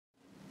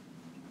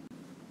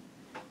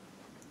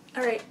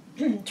Alright,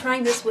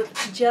 trying this with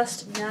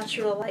just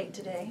natural light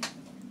today.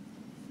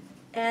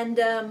 And,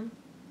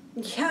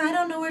 yeah, I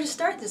don't know where to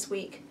start this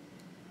week.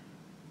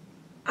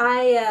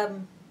 I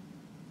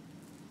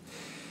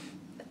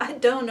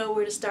don't know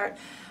where to start.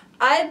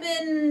 I've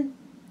been,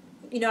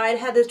 I'd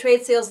had the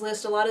trade sales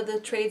list. A lot of the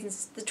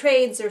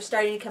trades are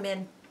starting to come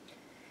in.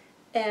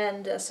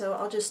 And so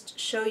I'll just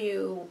show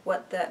you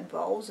what that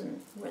involves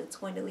and where it's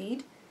going to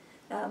lead.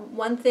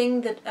 One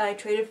thing that I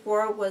traded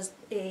for was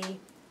a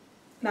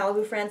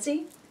Malibu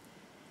Francie.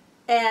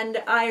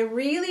 And I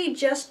really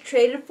just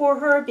traded for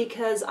her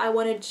because I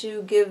wanted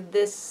to give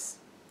this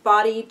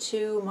body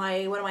to one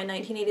of my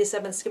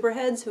 1987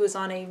 skipperheads who was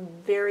on a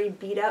very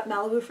beat up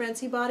Malibu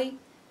Francie body.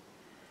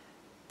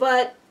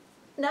 But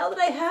now that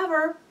I have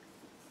her,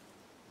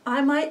 I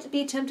might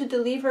be tempted to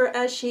leave her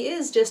as she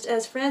is, just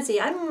as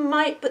Francie. I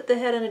might put the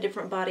head on a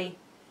different body.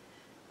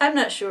 I'm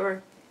not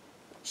sure.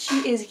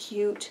 She is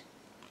cute.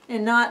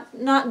 And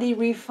not the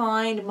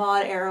refined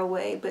mod era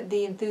way, but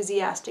the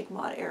enthusiastic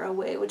mod era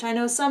way, which I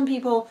know some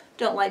people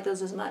don't like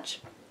those as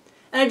much.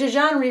 And I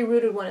Dijon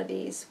rerouted one of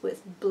these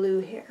with blue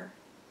hair.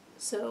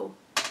 So,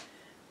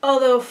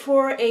 although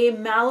for a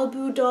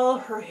Malibu doll,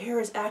 her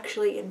hair is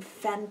actually in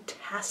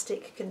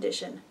fantastic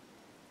condition.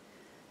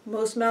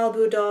 Most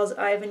Malibu dolls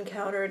I've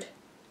encountered,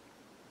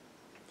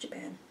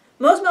 Japan,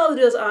 most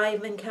Malibu dolls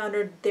I've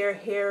encountered, their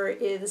hair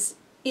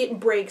it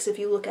breaks if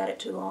you look at it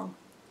too long.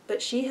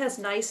 But she has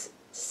nice,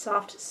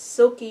 soft,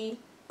 silky,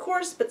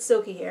 coarse but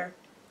silky hair.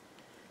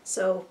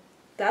 So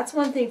that's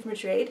one thing from a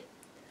trade.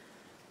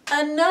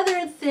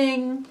 Another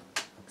thing,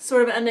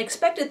 sort of an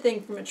unexpected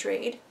thing from a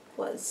trade,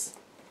 was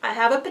I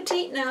have a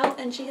petite now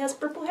and she has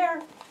purple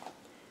hair.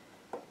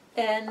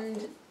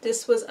 And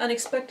this was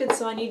unexpected,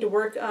 so I need to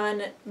work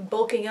on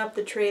bulking up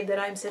the trade that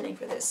I'm sending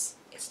for this.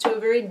 It's to a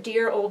very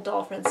dear old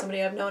doll friend,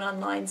 somebody I've known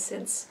online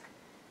since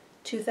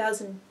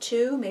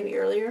 2002, maybe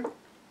earlier.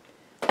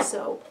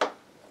 So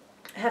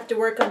I have to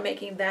work on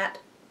making that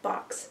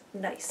box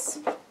nice.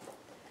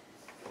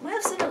 Might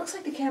have said it looks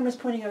like the camera's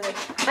pointing over there.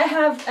 I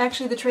have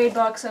actually the trade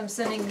box I'm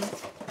sending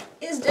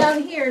is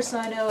down here, so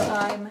I know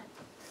I'm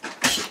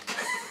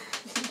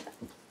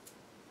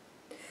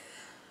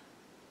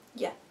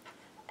yeah.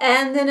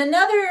 And then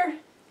another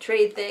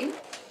trade thing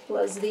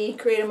was the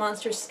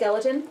Create-A-Monster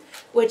skeleton,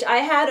 which I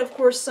had, of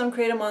course, some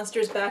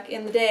Create-A-Monsters back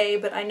in the day,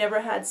 but I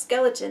never had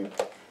skeleton.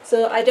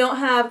 So I don't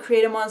have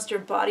Create-A-Monster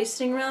body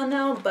sitting around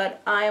now,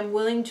 but I am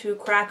willing to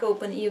crack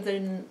open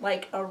even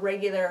like a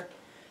regular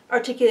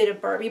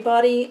articulated Barbie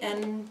body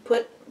and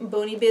put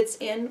bony bits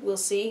in. We'll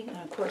see. And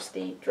of course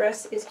the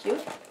dress is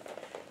cute.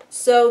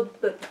 So,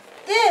 but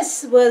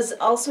this was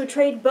also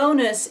trade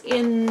bonus.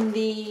 In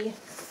the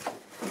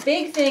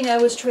big thing I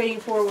was trading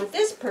for with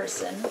this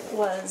person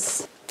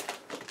was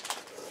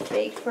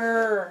fake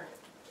fur.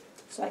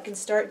 So I can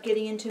start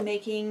getting into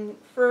making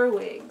fur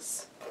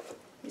wigs.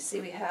 You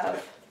see we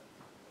have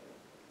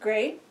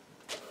gray,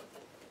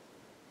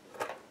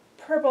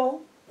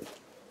 purple,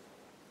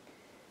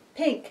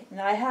 pink. And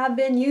I have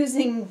been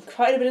using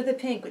quite a bit of the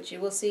pink, which you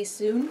will see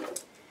soon.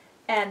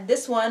 And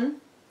this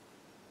one,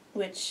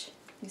 which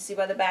you see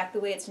by the back, the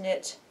way it's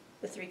knit,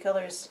 the three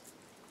colors.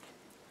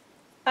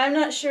 I'm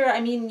not sure,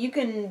 I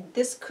mean,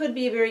 this could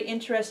be a very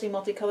interesting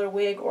multicolor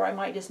wig, or I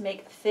might just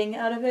make a thing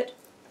out of it.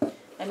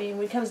 I mean,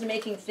 when it comes to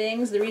making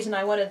things, the reason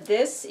I wanted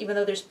this, even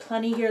though there's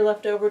plenty here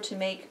left over to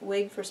make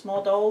wig for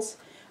small dolls,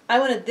 I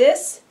wanted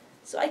this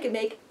so I could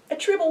make a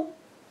tribble.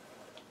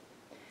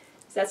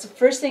 So that's the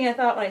first thing I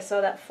thought when I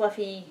saw that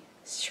fluffy,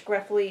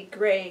 scruffy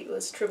gray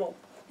was tribble.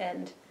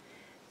 And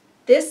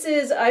this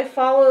is, I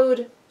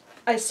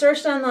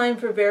searched online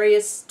for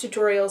various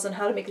tutorials on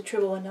how to make the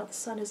tribble, and now the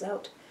sun is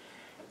out.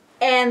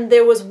 And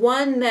there was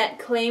one that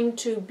claimed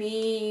to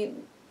be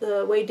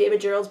the way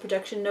David Gerald's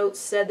production notes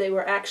said they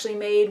were actually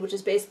made, which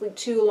is basically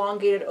two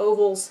elongated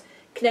ovals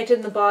connected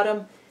in the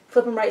bottom,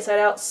 flip them right side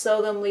out,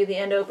 sew them, leave the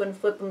end open,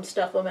 flip them,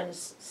 stuff them, and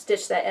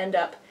stitch that end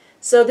up.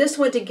 So this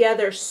went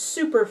together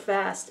super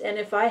fast, and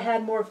if I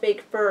had more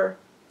fake fur,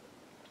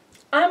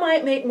 I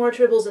might make more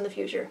tribbles in the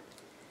future.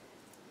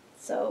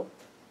 So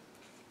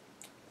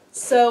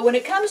when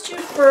it comes to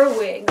fur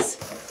wigs,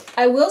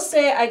 I will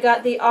say I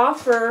got the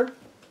offer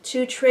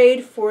to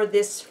trade for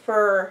this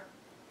fur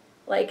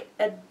like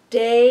a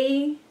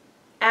day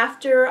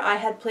after I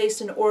had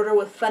placed an order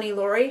with Funny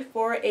Lori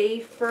for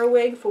a fur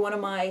wig for one of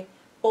my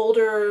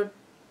older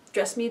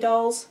Dress Me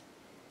dolls,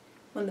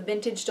 one of the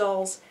vintage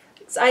dolls.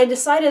 So I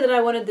decided that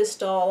I wanted this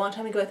doll a long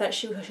time ago. I thought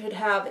she should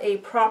have a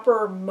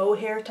proper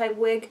mohair type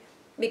wig,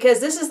 because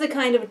this is the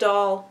kind of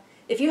doll,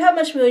 if you have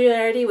much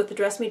familiarity with the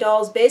Dress Me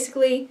dolls,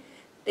 basically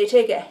they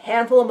take a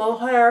handful of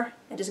mohair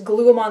and just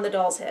glue them on the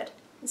doll's head.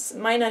 It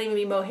might not even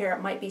be mohair,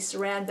 it might be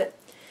saran, but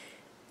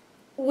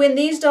when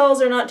these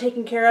dolls are not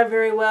taken care of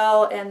very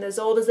well, and as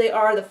old as they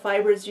are, the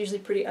fiber is usually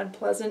pretty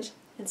unpleasant.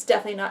 It's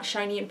definitely not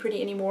shiny and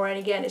pretty anymore, and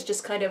again, it's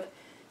just kind of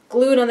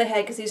glued on the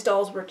head because these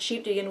dolls were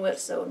cheap to begin with,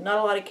 so not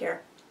a lot of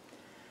care.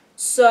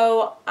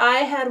 So I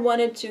had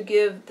wanted to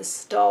give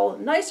this doll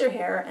nicer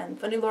hair, and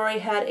Funny Lori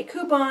had a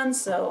coupon,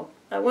 so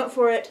I went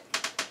for it.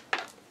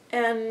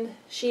 and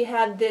she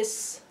had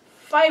this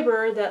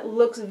fiber that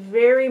looks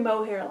very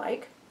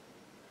mohair-like.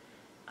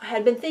 I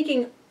had been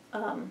thinking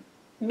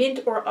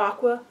mint or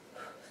aqua,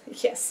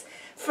 yes,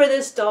 for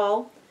this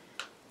doll,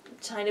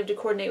 kind of to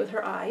coordinate with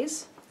her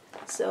eyes.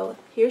 So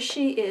here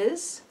she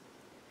is.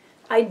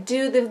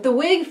 The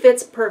wig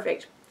fits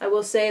perfect. I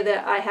will say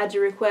that I had to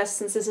request,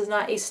 since this is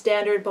not a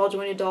standard ball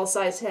jointed doll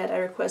size head, I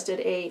requested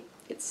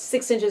it's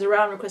 6 inches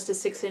around, requested a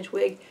 6-inch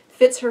wig.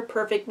 Fits her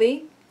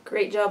perfectly.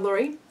 Great job,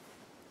 Lori.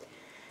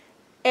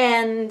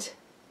 And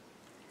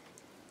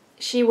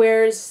she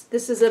wears,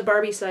 this is a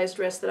Barbie sized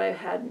dress that I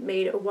had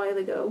made a while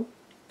ago.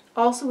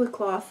 Also with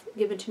cloth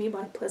given to me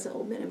by Pleasant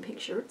Old Men in Pink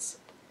Shirts.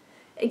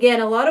 Again,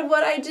 a lot of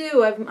what I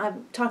do,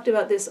 I've talked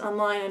about this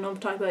online, I know I'm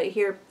talking about it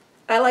here,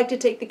 I like to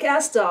take the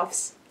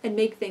cast-offs and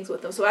make things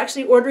with them. So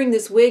actually ordering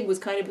this wig was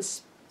kind of a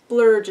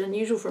splurge,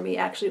 unusual for me,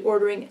 actually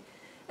ordering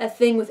a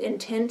thing with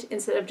intent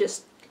instead of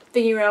just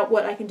figuring out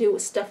what I can do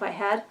with stuff I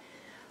had.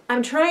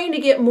 I'm trying to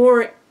get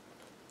more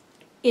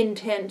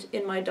intent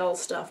in my doll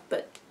stuff,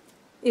 but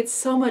it's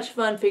so much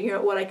fun figuring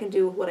out what I can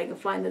do with what I can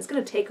find. That's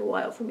going to take a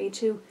while for me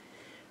to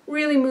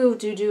really move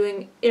to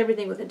doing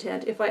everything with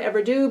intent, if I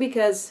ever do,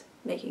 because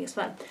making is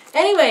fun.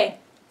 Anyway,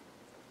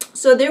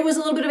 so there was a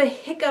little bit of a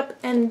hiccup,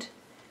 and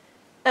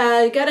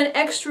got an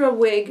extra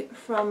wig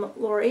from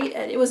Lori,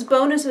 and it was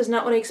bonus. It was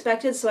not what I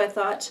expected, so I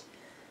thought,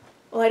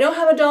 well, I don't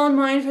have a doll in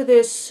mind for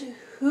this.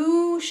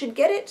 Who should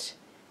get it?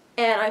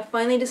 And I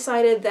finally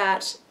decided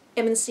that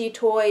M&C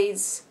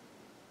Toys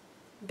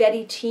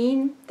Betty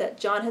Teen that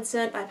John had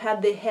sent. I've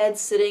had the head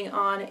sitting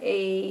on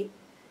a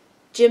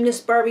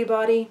gymnast Barbie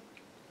body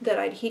that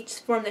I'd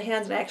heat form the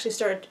hands, and I actually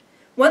started.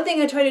 One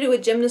thing I try to do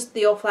with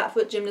the old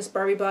flat-foot gymnast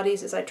Barbie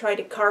bodies is I try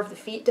to carve the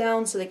feet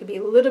down so they can be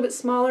a little bit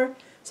smaller.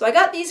 So I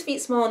got these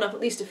feet small enough at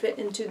least to fit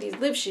into these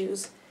live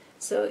shoes.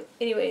 So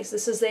anyways,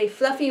 this is a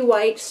fluffy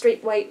white,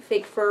 straight white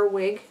fake fur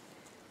wig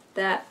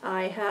that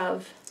I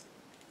have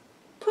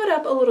put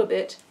up a little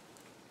bit.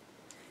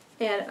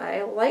 And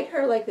I like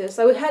her like this.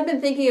 I had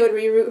been thinking I would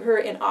reroute her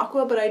in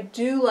aqua, but I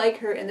do like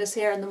her in this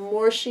hair, and the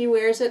more she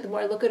wears it, the more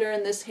I look at her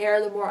in this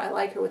hair, the more I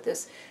like her with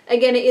this.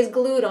 Again, it is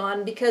glued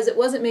on because it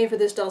wasn't made for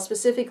this doll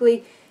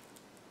specifically.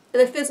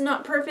 The fit's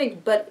not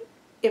perfect, but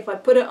if I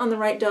put it on the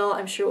right doll,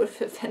 I'm sure it would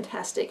fit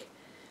fantastic.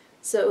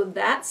 So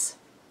that's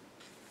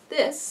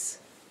this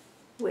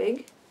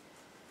wig.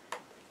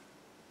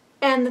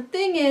 And the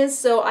thing is,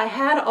 so I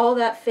had all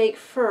that fake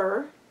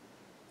fur,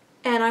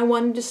 and I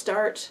wanted to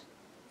start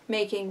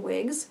making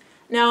wigs.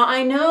 Now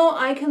I know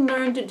I can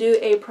learn to do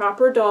a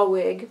proper doll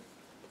wig,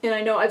 and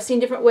I know I've seen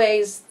different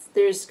ways.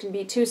 There's can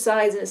be 2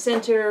 sides and a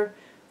center,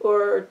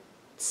 or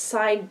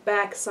side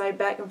back,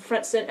 and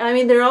front center. I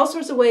mean, there are all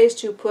sorts of ways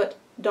to put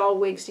doll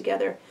wigs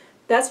together.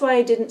 That's why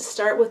I didn't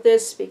start with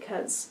this,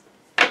 because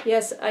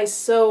yes, I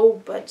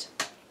sew, but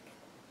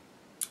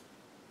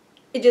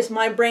it just,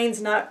 my brain's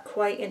not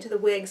quite into the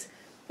wigs.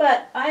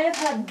 But I have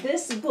had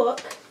this book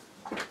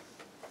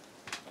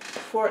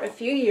for a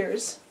few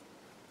years.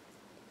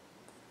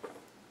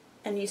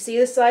 And you see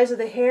the size of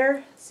the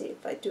hair? Let's see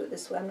if I do it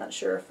this way. I'm not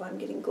sure if I'm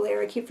getting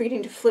glare. I keep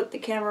forgetting to flip the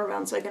camera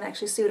around so I can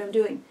actually see what I'm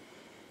doing.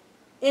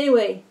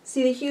 Anyway,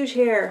 see the huge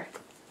hair.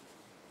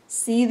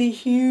 See the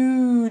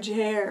huge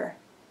hair.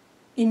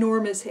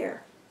 Enormous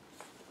hair.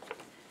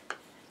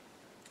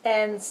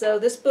 And so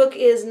this book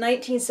is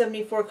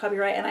 1974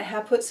 copyright, and I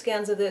have put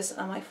scans of this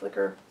on my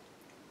Flickr.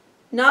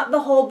 Not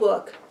the whole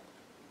book,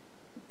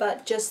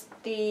 but just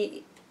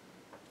the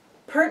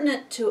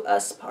pertinent to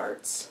us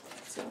parts.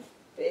 So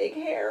big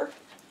hair.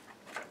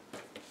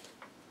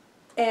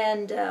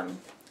 And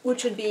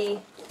which would be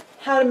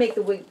how to make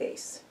the wig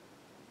base.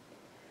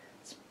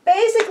 So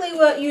basically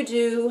what you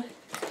do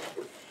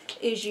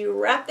is you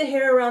wrap the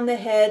hair around the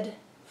head,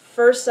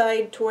 first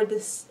side toward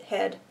this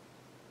head.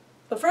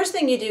 The first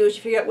thing you do is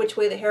you figure out which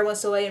way the hair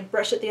wants to lay and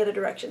brush it the other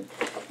direction.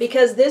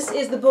 Because this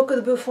is the book of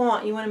the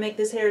bouffant. You want to make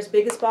this hair as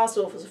big as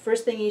possible. So the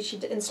first thing she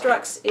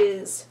instructs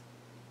is,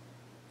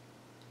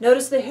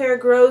 notice the hair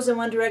grows in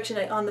one direction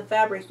on the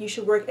fabric. You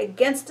should work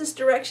against this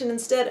direction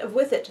instead of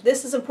with it.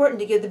 This is important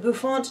to give the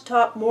bouffant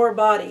top more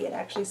body. It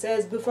actually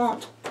says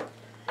bouffant.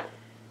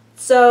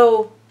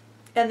 So,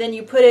 and then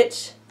you put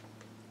it,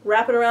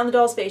 wrap it around the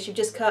doll's face. You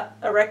just cut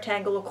a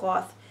rectangle of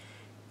cloth.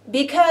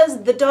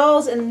 Because the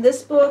dolls in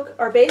this book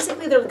are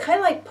basically, they're kind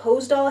of like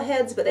pose doll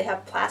heads, but they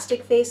have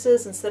plastic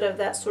faces instead of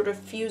that sort of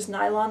fused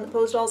nylon that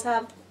pose dolls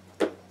have.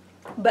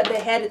 But the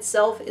head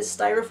itself is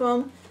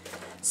styrofoam.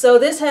 So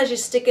this has you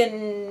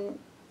sticking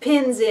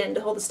pins in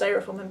to hold the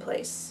styrofoam in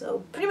place.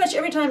 So pretty much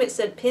every time it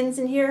said pins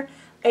in here,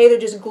 I either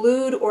just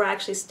glued or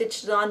actually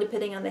stitched it on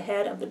depending on the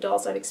head of the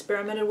dolls I've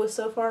experimented with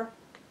so far.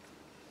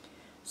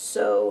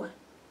 So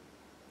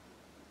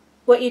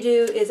what you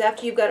do is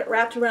after you've got it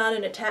wrapped around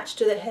and attached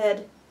to the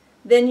head,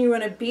 then you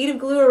run a bead of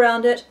glue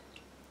around it,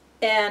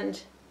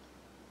 and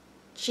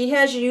she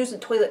has you use the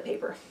toilet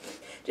paper.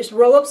 Just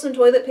roll up some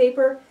toilet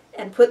paper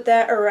and put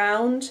that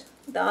around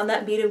on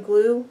that bead of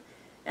glue,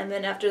 and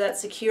then after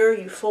that's secure,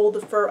 you fold the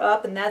fur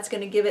up, and that's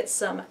going to give it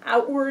some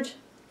outward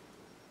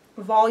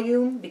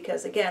volume,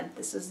 because again,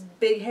 this is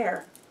big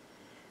hair.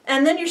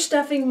 And then you're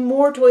stuffing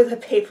more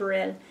toilet paper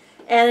in.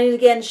 And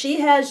again, she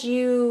has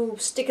you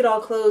stick it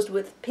all closed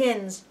with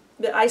pins,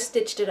 but I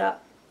stitched it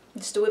up.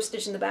 Just a whip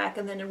stitch in the back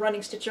and then a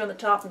running stitch on the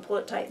top and pull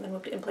it tight and then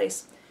whip it in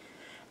place.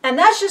 And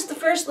that's just the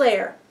first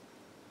layer.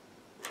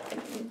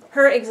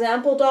 Her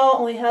example doll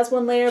only has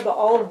one layer, but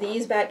all of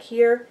these back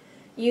here,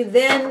 you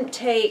then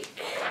take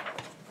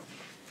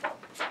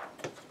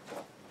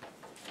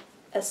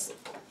a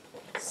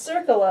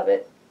circle of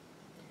it,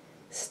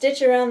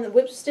 stitch around the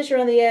whip, stitch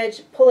around the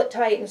edge, pull it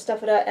tight and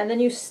stuff it up, and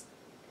then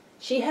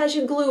she has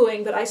you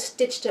gluing, but I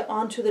stitched it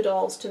onto the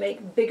dolls to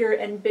make bigger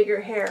and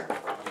bigger hair.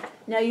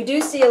 Now you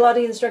do see a lot of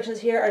the instructions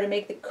here are to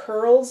make the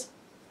curls,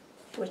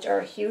 which are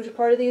a huge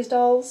part of these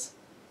dolls,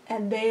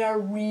 and they are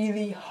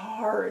really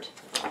hard.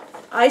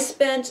 I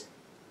spent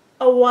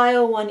a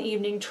while one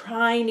evening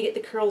trying to get the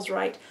curls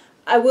right.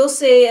 I will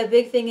say a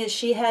big thing is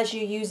she has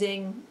you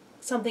using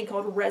something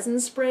called resin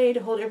spray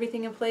to hold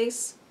everything in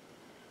place.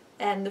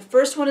 And the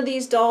first one of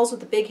these dolls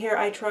with the big hair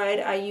I tried,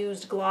 I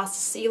used gloss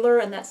sealer,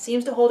 and that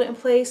seems to hold it in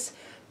place.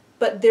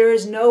 But there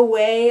is no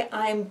way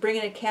I'm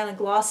bringing a can of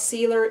gloss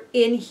sealer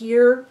in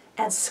here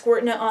and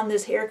squirting it on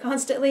this hair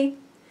constantly.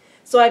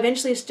 So I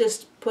eventually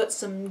just put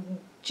some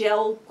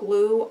gel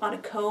glue on a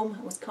comb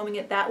and was combing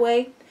it that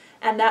way.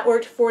 And that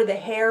worked for the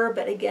hair,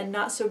 but again,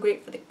 not so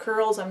great for the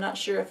curls. I'm not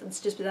sure if it's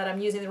just that I'm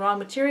using the wrong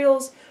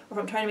materials or if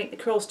I'm trying to make the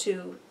curls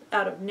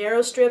out of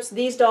narrow strips.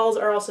 These dolls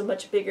are also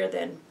much bigger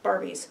than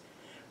Barbies.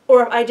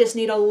 Or if I just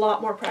need a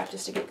lot more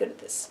practice to get good at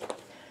this.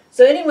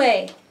 So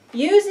anyway,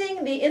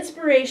 using the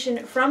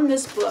inspiration from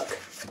this book,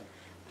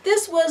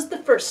 this was the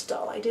first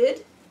doll I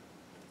did.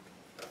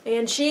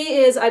 And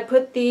I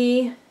put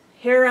the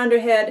hair around her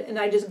head and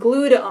I just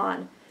glued it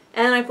on.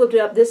 And I flipped it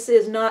up. This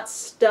is not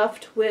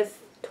stuffed with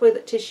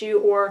toilet tissue,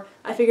 or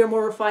I figure a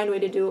more refined way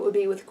to do it would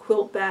be with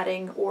quilt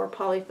batting or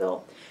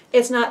polyfill.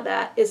 It's not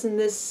that. It's in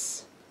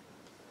this.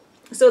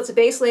 So it's a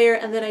base layer,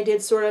 and then I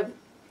did sort of,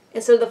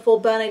 instead of the full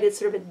bun, I did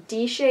sort of a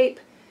D shape.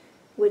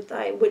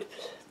 I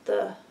whipped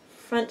the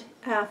front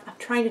half. I'm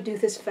trying to do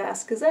this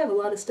fast because I have a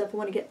lot of stuff I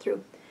want to get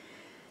through.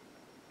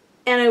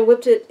 And I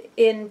whipped it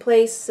in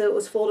place so it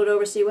was folded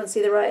over so you wouldn't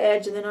see the right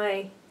edge, and then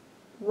I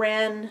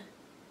ran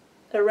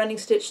a running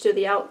stitch to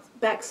the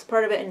back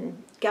part of it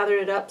and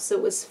gathered it up so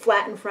it was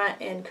flat in front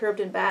and curved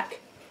in back.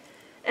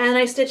 And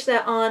I stitched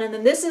that on, and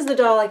then this is the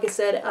doll, like I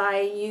said,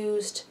 I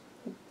used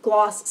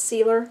gloss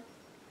sealer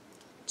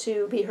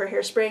to be her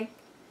hairspray.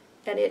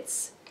 And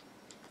it's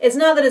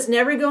not that it's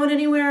never going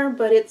anywhere,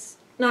 but it's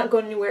not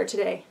going anywhere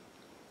today.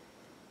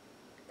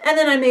 And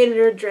then I made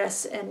her a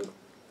dress and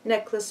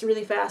necklace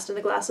really fast, and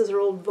the glasses are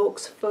old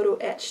Vokes photo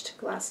etched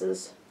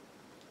glasses.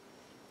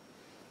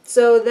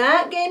 So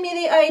that gave me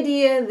the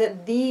idea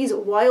that these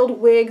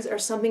wild wigs are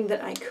something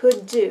that I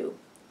could do.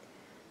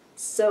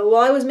 So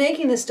while I was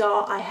making this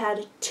doll, I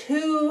had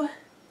two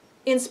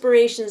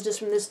inspirations just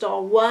from this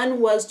doll. One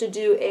was to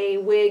do a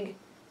wig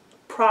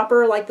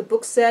proper, like the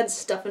book said,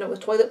 stuffing it with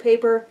toilet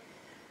paper.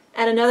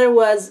 And another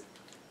was,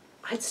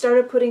 I'd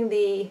started putting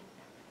the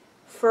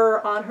fur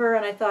on her,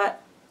 and I thought,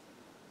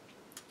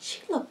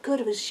 she'd look good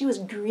if she was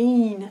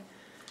green.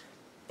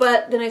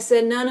 But then I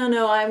said, no, no,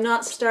 no, I'm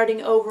not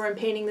starting over and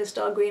painting this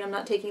doll green. I'm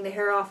not taking the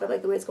hair off. I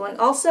like the way it's going.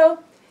 Also,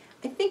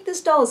 I think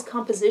this doll is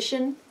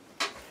composition.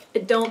 I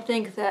don't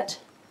think that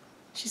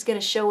she's going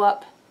to show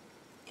up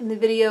in the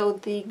video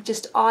the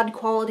just odd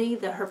quality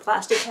that her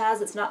plastic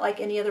has. It's not like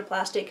any other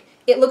plastic.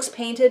 It looks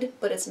painted,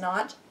 but it's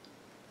not.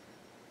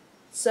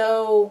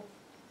 So,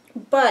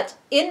 but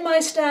in my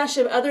stash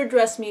of other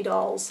Dress Me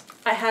dolls,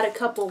 I had a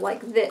couple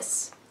like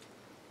this.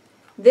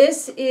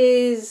 This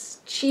is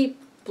cheap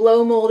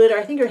blow molded.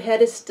 I think her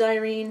head is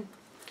styrene.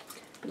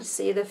 You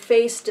see, the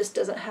face just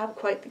doesn't have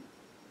quite the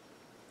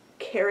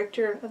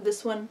character of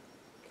this one.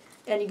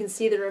 And you can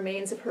see the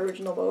remains of her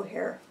original bow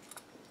hair.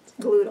 It's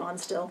glued on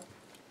still.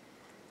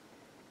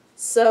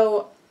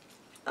 So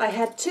I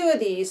had two of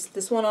these.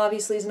 This one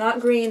obviously is not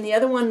green. The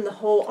other one, the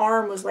whole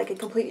arm was like a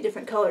completely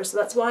different color. So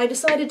that's why I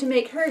decided to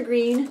make her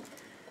green.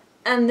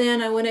 And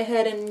then I went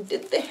ahead and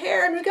did the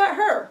hair, and we got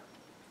her.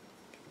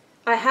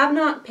 I have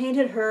not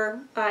painted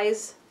her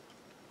eyes.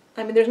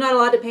 I mean, there's not a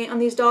lot to paint on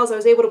these dolls. I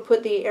was able to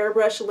put the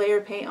airbrush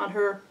layer paint on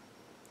her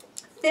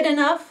thin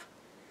enough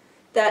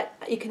that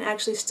you can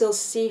actually still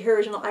see her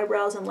original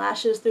eyebrows and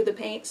lashes through the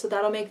paint, so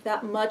that'll make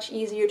that much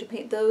easier to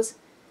paint those.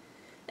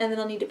 And then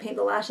I'll need to paint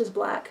the lashes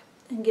black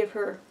and give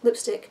her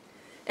lipstick.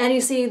 And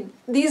you see,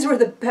 these were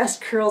the best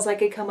curls I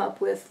could come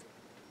up with.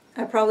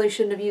 I probably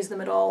shouldn't have used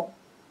them at all,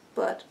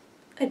 but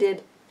I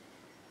did.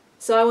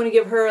 So I want to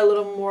give her a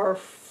little more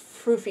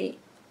froofy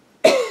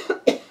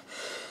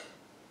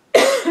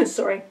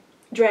sorry,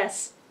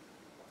 dress.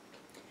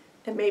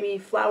 And maybe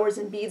flowers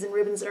and beads and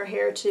ribbons in her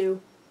hair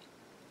too.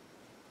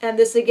 And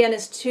this again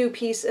is two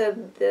pieces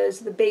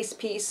of the base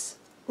piece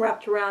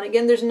wrapped around.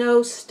 Again, there's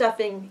no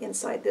stuffing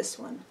inside this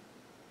one.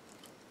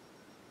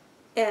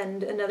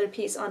 And another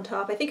piece on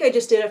top. I think I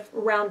just did a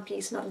round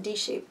piece, not a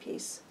D-shaped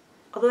piece.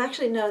 Although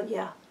actually, no,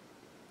 yeah.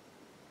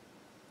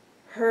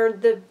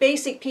 the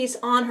basic piece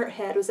on her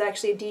head was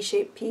actually a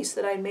D-shaped piece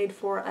that I made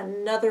for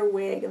another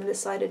wig, and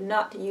decided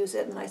not to use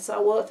it. And I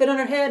saw, well, it fit on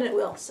her head, and it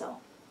will, so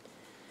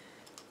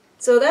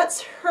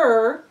that's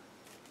her.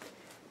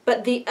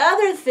 But the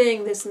other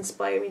thing this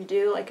inspired me to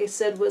do, like I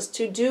said, was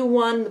to do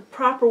one the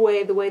proper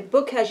way, the way the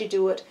book has you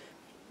do it,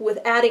 with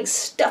adding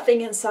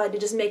stuffing inside to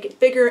just make it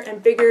bigger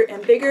and bigger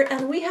and bigger,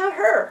 and we have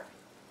her.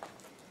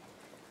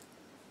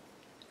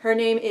 Her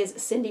name is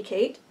Cindy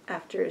Kate,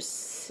 after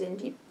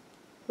Cindy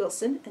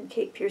Wilson and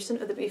Kate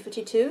Pearson of the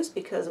B-52s,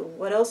 because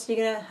what else are you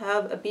going to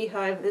have a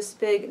beehive this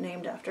big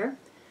named after?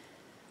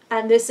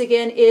 And this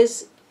again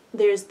is,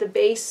 there's the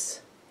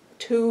base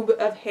tube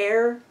of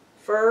hair,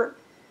 fur,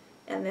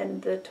 and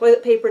then the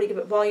toilet paper to give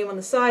it volume on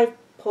the side,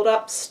 pulled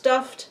up,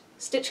 stuffed,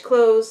 stitch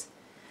clothes.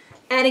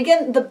 And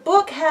again, the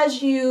book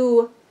has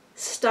you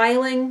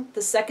styling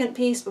the second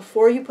piece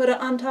before you put it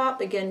on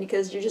top, again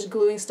because you're just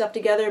gluing stuff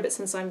together, but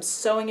since I'm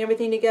sewing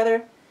everything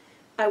together,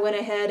 I went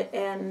ahead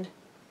and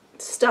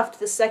stuffed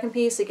the second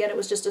piece. Again, it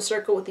was just a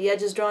circle with the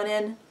edges drawn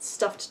in,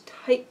 stuffed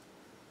tight,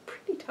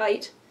 pretty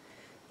tight.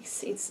 You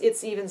see,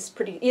 it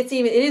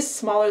is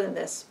smaller than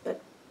this,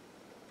 but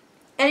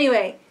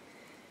anyway.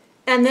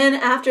 And then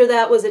after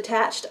that was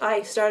attached,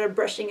 I started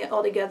brushing it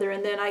all together,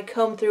 and then I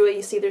combed through it.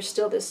 You see there's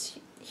still this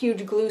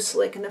huge glue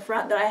slick in the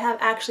front that I have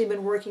actually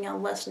been working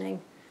on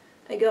lessening.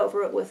 I go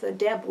over it with a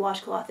damp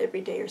washcloth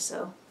every day or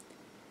so.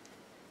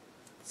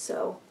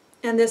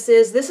 And this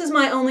is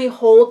my only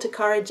whole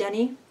Takara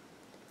Jenny.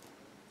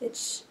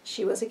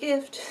 She was a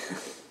gift.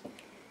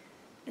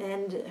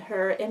 And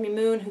her Emmy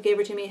Moon, who gave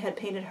her to me, had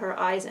painted her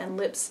eyes and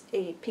lips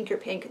a pinker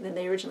pink than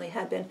they originally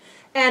had been.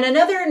 And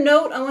another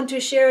note I want to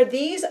share,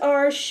 these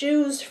are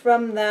shoes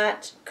from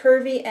that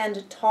curvy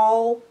and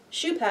tall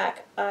shoe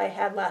pack I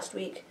had last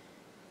week.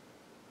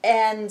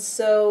 And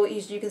so,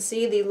 as you can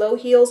see, the low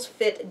heels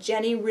fit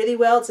Jenny really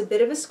well. It's a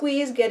bit of a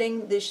squeeze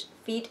getting the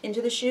feet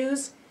into the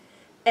shoes.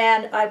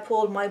 And I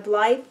pulled my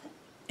Blythe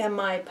and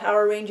my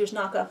Power Rangers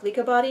knockoff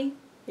Rika body.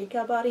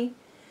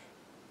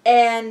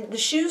 And the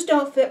shoes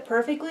don't fit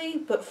perfectly,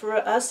 but for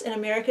us in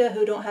America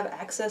who don't have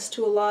access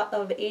to a lot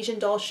of Asian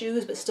doll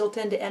shoes but still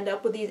tend to end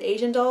up with these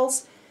Asian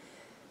dolls,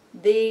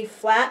 the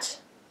flat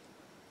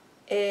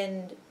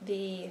and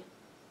the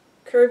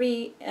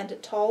curvy and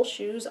tall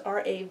shoes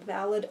are a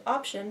valid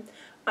option.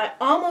 I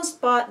almost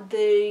bought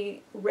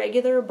the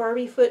regular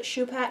Barbie foot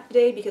shoe pack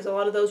today because a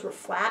lot of those were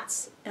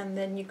flats, and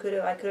then I could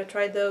have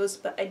tried those,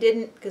 but I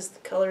didn't because the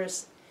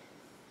colors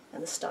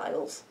and the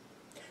styles.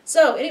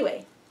 So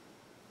anyway,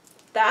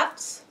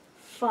 that's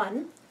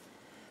fun.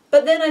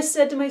 But then I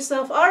said to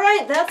myself, all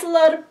right, that's a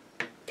lot of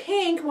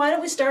pink. Why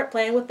don't we start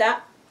playing with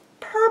that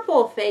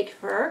purple fake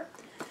fur?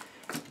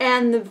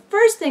 And the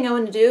first thing I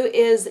want to do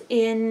is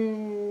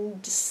in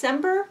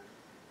December,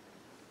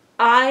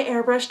 I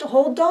airbrushed a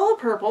whole doll of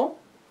purple.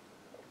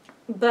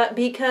 But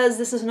because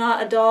this is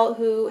not a doll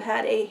who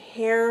had a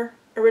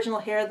original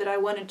hair that I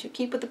wanted to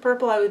keep with the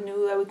purple, I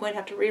knew I was going to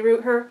have to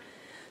reroot her.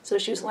 So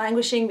she was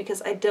languishing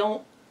because I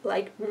don't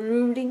like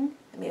rooting.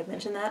 I may have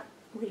mentioned that.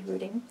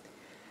 Rerooting.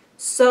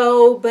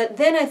 So, but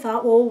then I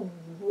thought, well,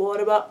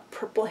 what about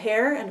purple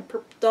hair and a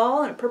purple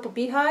doll and a purple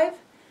beehive?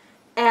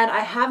 And I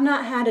have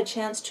not had a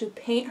chance to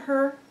paint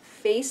her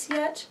face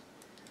yet,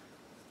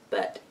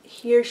 but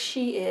here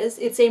she is.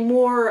 It's a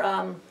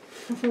more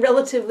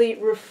relatively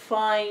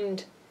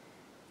refined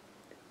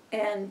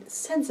and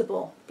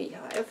sensible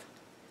beehive.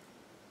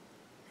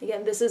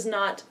 Again, this is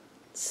not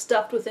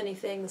stuffed with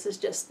anything. This is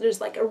just,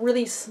 there's like a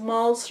really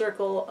small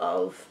circle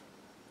of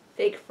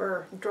fake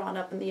fur drawn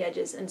up in the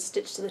edges and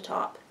stitched to the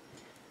top.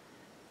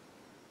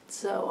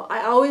 So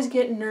I always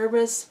get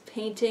nervous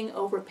painting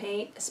over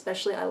paint,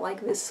 especially I like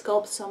this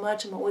sculpt so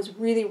much. I'm always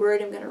really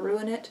worried I'm going to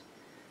ruin it.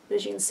 But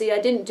as you can see, I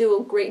didn't do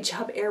a great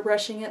job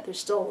airbrushing it. There's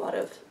still a lot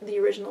of the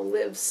original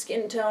Liv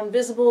skin tone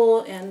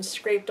visible and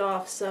scraped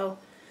off. So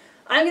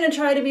I'm going to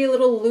try to be a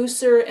little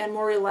looser and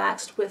more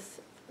relaxed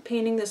with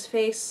painting this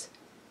face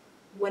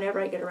whenever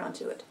I get around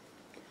to it.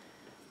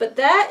 But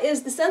that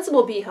is the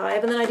sensible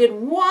beehive, and then I did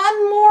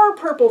one more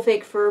purple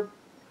fake fur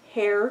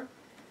hair,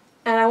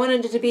 and I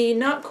wanted it to be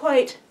not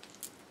quite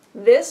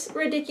this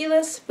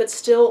ridiculous, but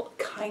still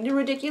kind of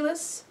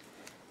ridiculous.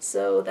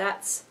 So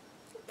that's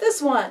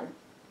this one.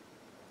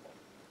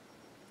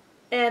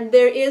 And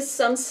there is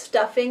some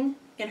stuffing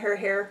in her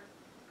hair.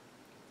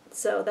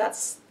 So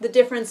that's the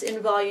difference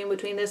in volume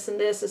between this and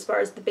this as far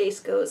as the base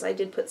goes. I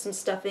did put some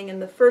stuffing in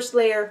the first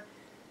layer,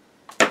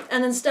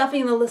 and then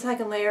stuffing in the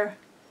second layer,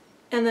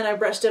 and then I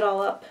brushed it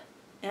all up.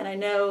 And I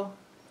know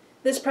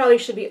this probably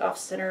should be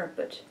off-center,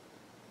 but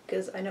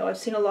because I know I've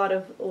seen a lot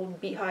of old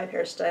beehive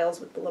hairstyles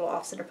with the little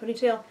off-center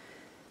ponytail,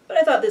 but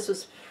I thought this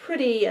was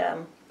pretty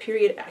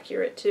period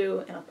accurate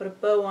too, and I'll put a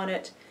bow on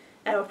it,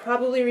 and I'll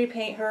probably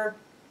repaint her.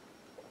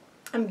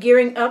 I'm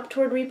gearing up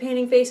toward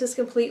repainting faces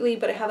completely,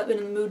 but I haven't been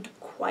in the mood to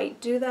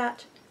quite do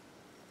that.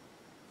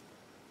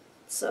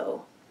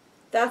 So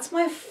that's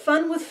my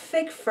fun with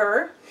fake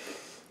fur.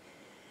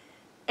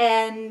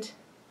 And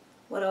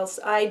what else?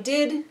 I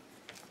did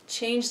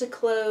change the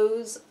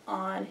clothes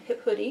on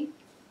Hip Hoodie.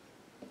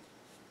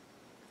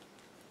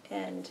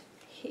 and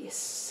he's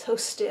so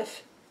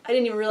stiff. I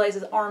didn't even realize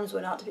his arms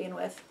went out to begin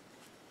with.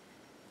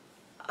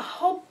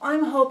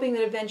 I'm hoping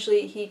that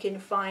eventually he can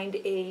find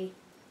an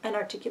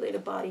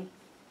articulated body.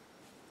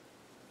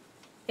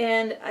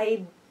 And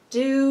I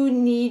do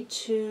need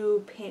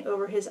to paint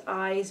over his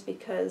eyes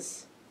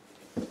because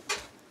I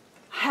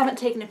haven't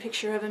taken a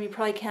picture of him. You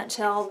probably can't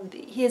tell.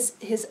 His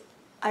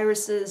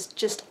irises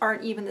just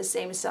aren't even the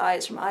same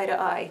size from eye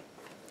to eye.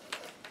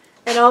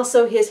 And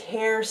also his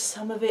hair,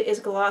 some of it is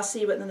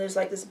glossy, but then there's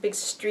like this big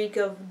streak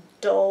of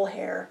dull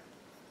hair.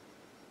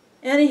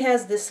 And he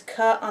has this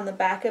cut on the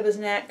back of his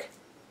neck,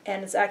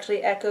 and it's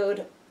actually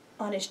echoed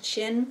on his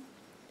chin.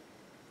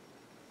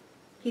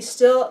 He's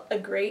still a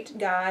great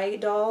guy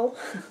doll,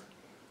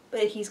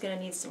 but he's going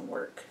to need some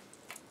work.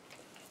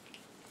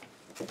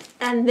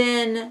 And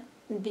then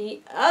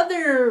the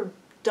other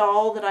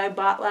doll that I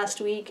bought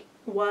last week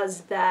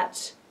was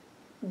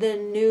the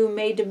new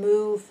Made to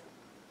Move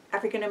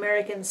African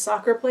American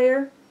soccer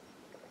player.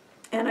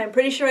 And I'm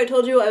pretty sure I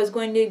told you I was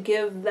going to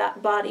give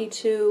that body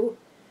to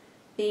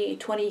the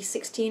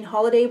 2016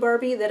 holiday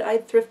Barbie that I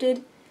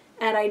thrifted.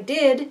 And I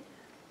did,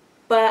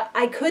 but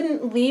I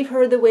couldn't leave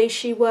her the way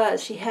she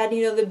was. She had,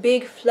 you know, the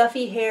big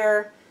fluffy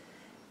hair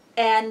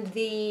and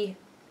the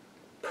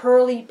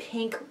pearly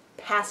pink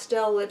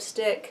pastel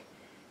lipstick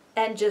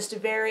and just a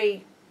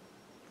very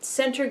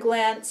center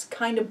glance,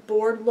 kind of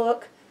bored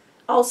look.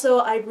 Also,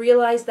 I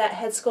realized that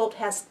head sculpt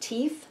has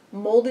teeth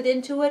molded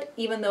into it,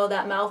 even though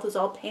that mouth was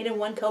all painted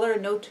one color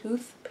and no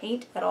tooth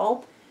paint at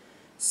all.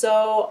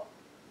 So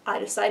I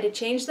decided to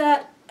change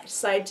that. I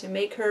decided to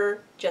make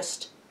her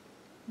just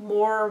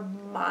more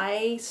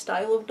my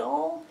style of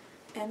doll,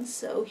 and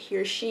so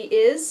here she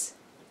is.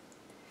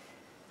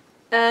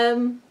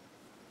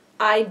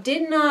 I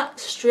did not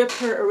strip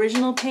her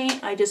original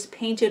paint, I just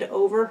painted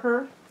over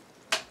her,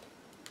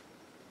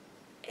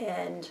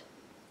 and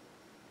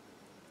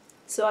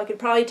so I could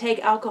probably take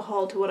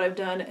alcohol to what I've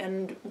done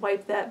and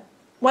wipe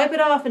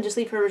it off and just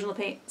leave her original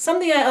paint.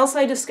 Something else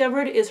I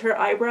discovered is her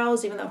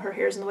eyebrows, even though her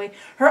hair's in the way.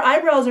 Her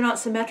eyebrows are not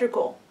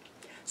symmetrical.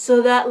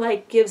 So that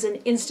like gives an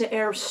instant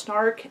air of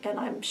snark, and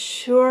I'm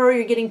sure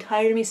you're getting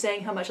tired of me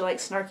saying how much I like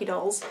snarky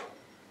dolls.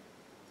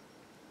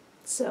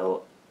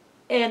 So,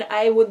 and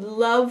I would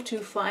love to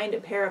find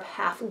a pair of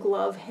half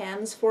glove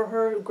hands for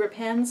her, grip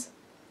hands.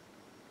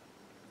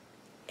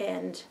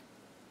 And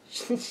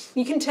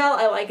you can tell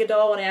I like a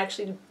doll when I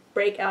actually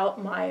break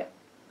out my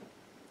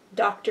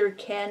Dr.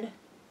 Ken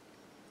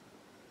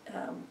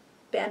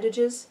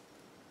bandages,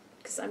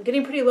 because I'm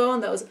getting pretty low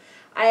on those.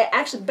 I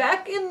actually,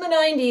 back in the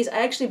 90s,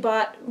 I actually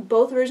bought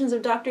both versions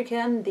of Dr.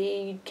 Ken,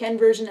 the Ken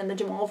version and the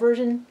Jamal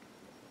version.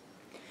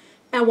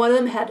 And one of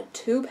them had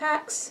 2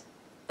 packs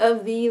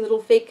of the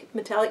little fake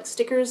metallic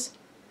stickers.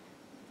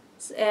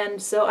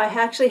 And so I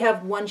actually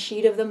have 1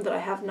 sheet of them that I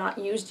have not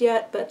used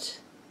yet,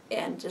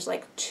 and there's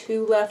like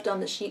 2 left on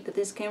the sheet that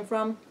this came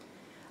from.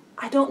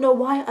 I don't know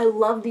why I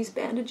love these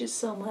bandages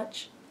so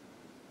much.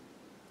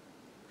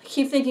 I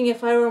keep thinking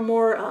if I were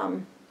more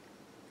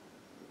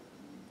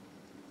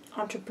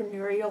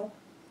entrepreneurial,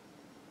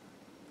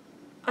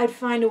 I'd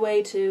find a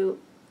way to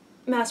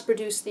mass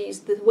produce these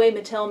the way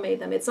Mattel made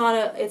them. It's on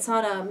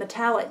a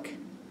metallic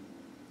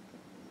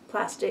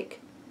plastic,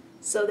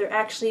 so they're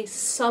actually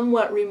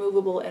somewhat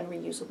removable and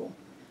reusable.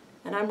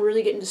 And I'm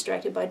really getting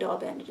distracted by doll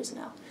bandages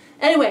now.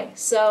 Anyway,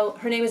 so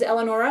her name is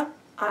Eleonora.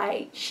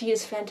 She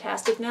is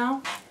fantastic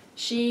now.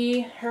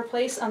 Her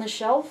place on the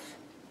shelf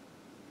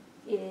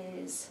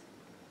is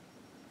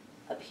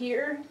up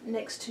here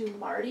next to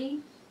Marty,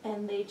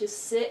 and they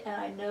just sit, and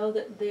I know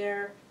that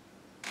they're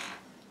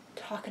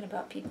talking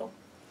about people.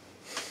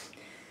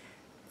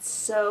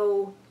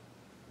 So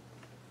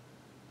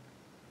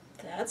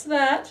that's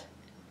that.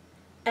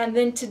 And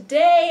then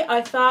today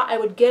I thought I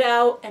would get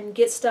out and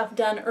get stuff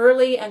done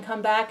early and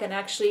come back and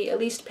actually at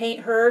least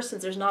paint her,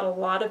 since there's not a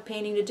lot of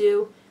painting to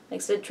do.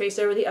 Like I said, trace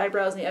over the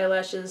eyebrows and the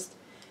eyelashes,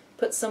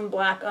 put some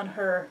black on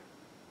her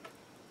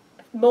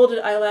molded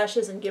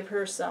eyelashes, and give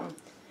her some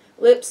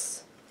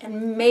lips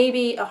and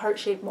maybe a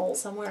heart-shaped mole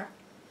somewhere.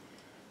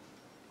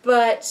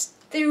 But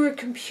there were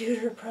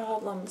computer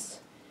problems,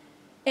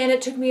 and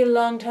it took me a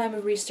long time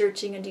of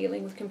researching and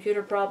dealing with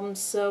computer problems,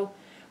 so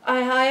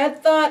I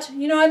had thought,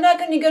 you know, I'm not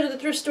going to go to the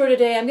thrift store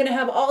today. I'm going to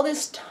have all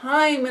this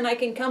time, and I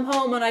can come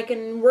home and I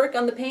can work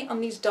on the paint on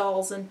these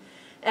dolls. And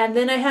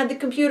then I had the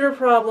computer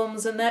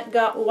problems, and that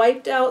got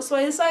wiped out, so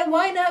I decided,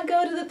 why not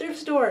go to the thrift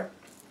store?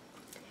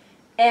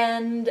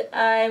 And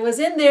I was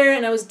in there,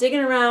 and I was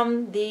digging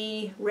around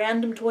the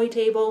random toy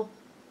table,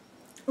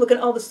 looking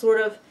at all the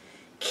sort of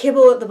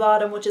kibble at the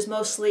bottom, which is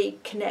mostly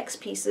K'NEX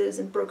pieces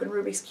and broken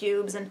Rubik's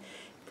Cubes. And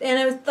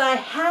I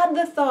had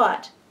the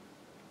thought,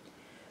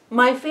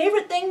 my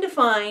favorite thing to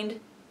find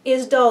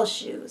is doll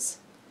shoes.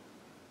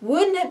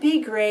 Wouldn't it be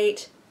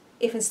great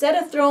if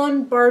instead of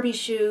throwing Barbie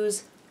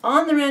shoes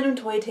on the random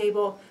toy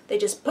table, they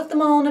just put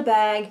them all in a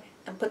bag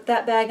and put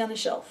that bag on the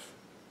shelf?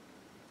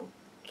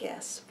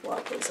 Guess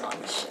what was on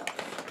the shelf?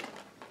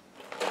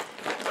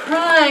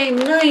 Prime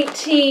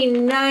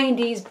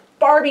 1990s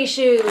Barbie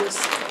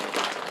shoes.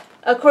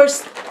 Of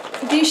course,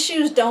 These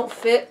shoes don't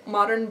fit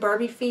modern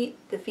Barbie feet.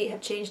 The feet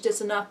have changed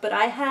just enough, but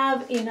I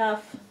have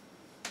enough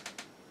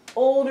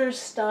older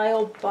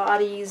style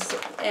bodies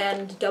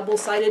and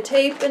double-sided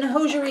tape and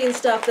hosiery and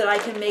stuff that I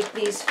can make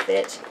these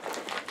fit.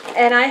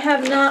 And I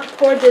have not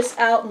poured this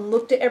out and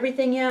looked at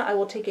everything yet. I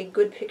will take a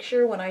good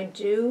picture when I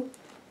do.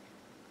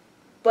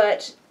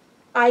 But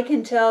I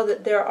can tell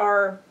that there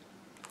are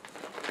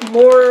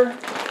more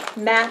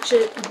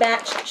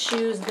matched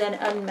shoes than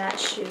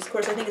unmatched shoes. Of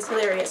course, I think it's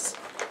hilarious.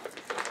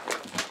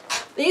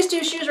 These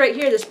two shoes right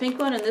here, this pink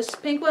one and this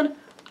pink one,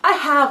 I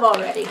have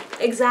already.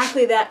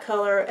 Exactly that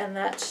color and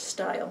that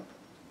style.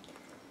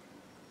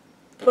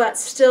 But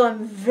still,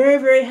 I'm very,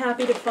 very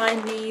happy to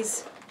find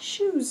these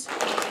shoes.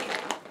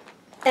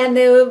 And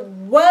they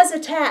was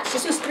attached.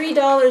 This was $3,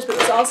 but it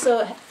was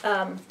also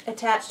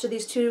attached to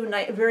these two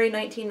very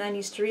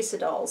 1990s Teresa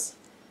dolls.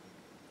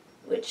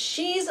 Which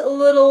she's a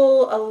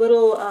little, I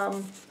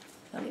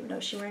don't even know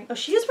if she's wearing, oh,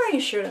 she is wearing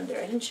a shirt under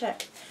there. I didn't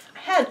check.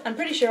 I'm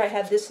pretty sure I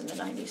had this in the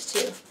 90s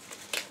too.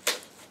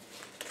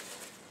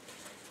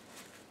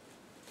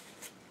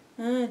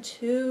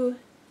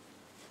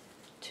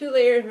 Two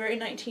layered, very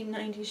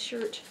 1990s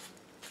shirt.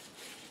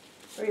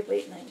 Very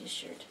late 90s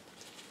shirt.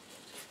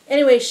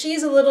 Anyway,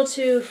 she's a little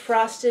too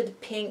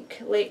frosted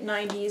pink, late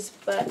 90s,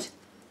 but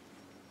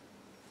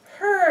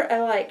her I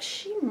like.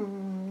 She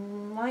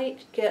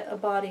might get a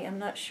body, I'm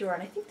not sure.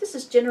 And I think this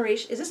is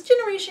is this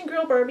Generation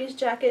Girl Barbie's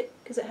jacket?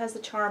 Because it has the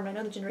charm. I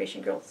know the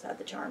Generation Girls had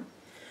the charm.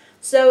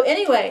 So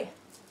anyway,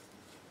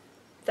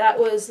 that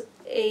was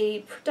a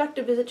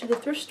productive visit to the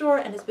thrift store,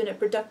 and it's been a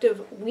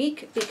productive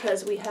week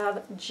because we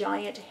have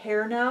giant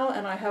hair now,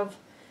 and I have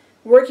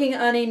working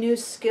on a new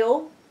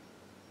skill,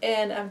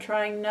 and I'm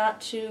trying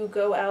not to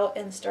go out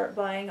and start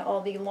buying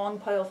all the long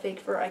pile fake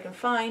fur I can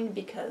find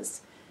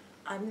because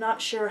I'm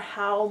not sure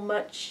how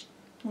much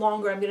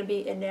longer I'm going to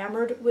be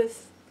enamored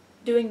with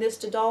doing this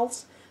to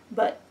dolls,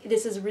 but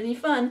this is really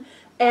fun.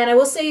 And I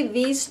will say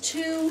these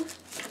two,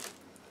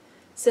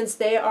 since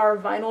they are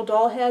vinyl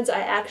doll heads,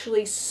 I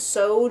actually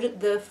sewed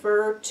the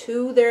fur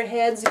to their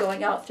heads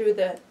going out through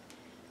the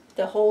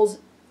holes,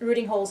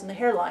 rooting holes in the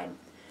hairline.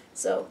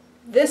 So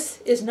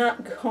this is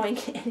not going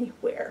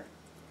anywhere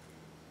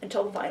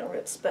until the vinyl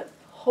rips, but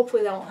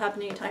hopefully that won't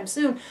happen anytime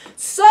soon.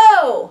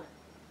 So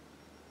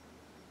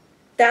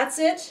that's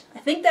it. I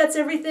think that's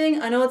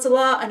everything. I know it's a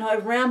lot. I know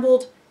I've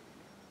rambled.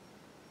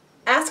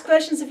 Ask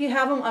questions if you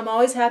have them. I'm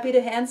always happy to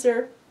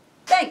answer.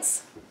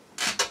 Thanks.